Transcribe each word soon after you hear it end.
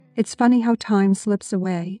It's funny how time slips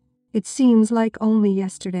away. It seems like only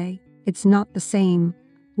yesterday. It's not the same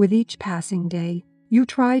with each passing day. You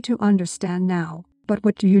try to understand now, but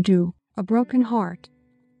what do? A broken heart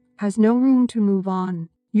has no room to move on.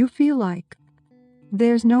 You feel like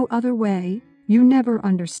there's no other way. You never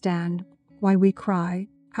understand why we cry.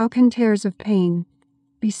 How can tears of pain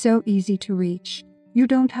be so easy to reach? You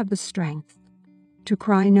don't have the strength to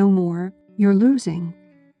cry no more. You're losing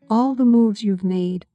all the moves you've made.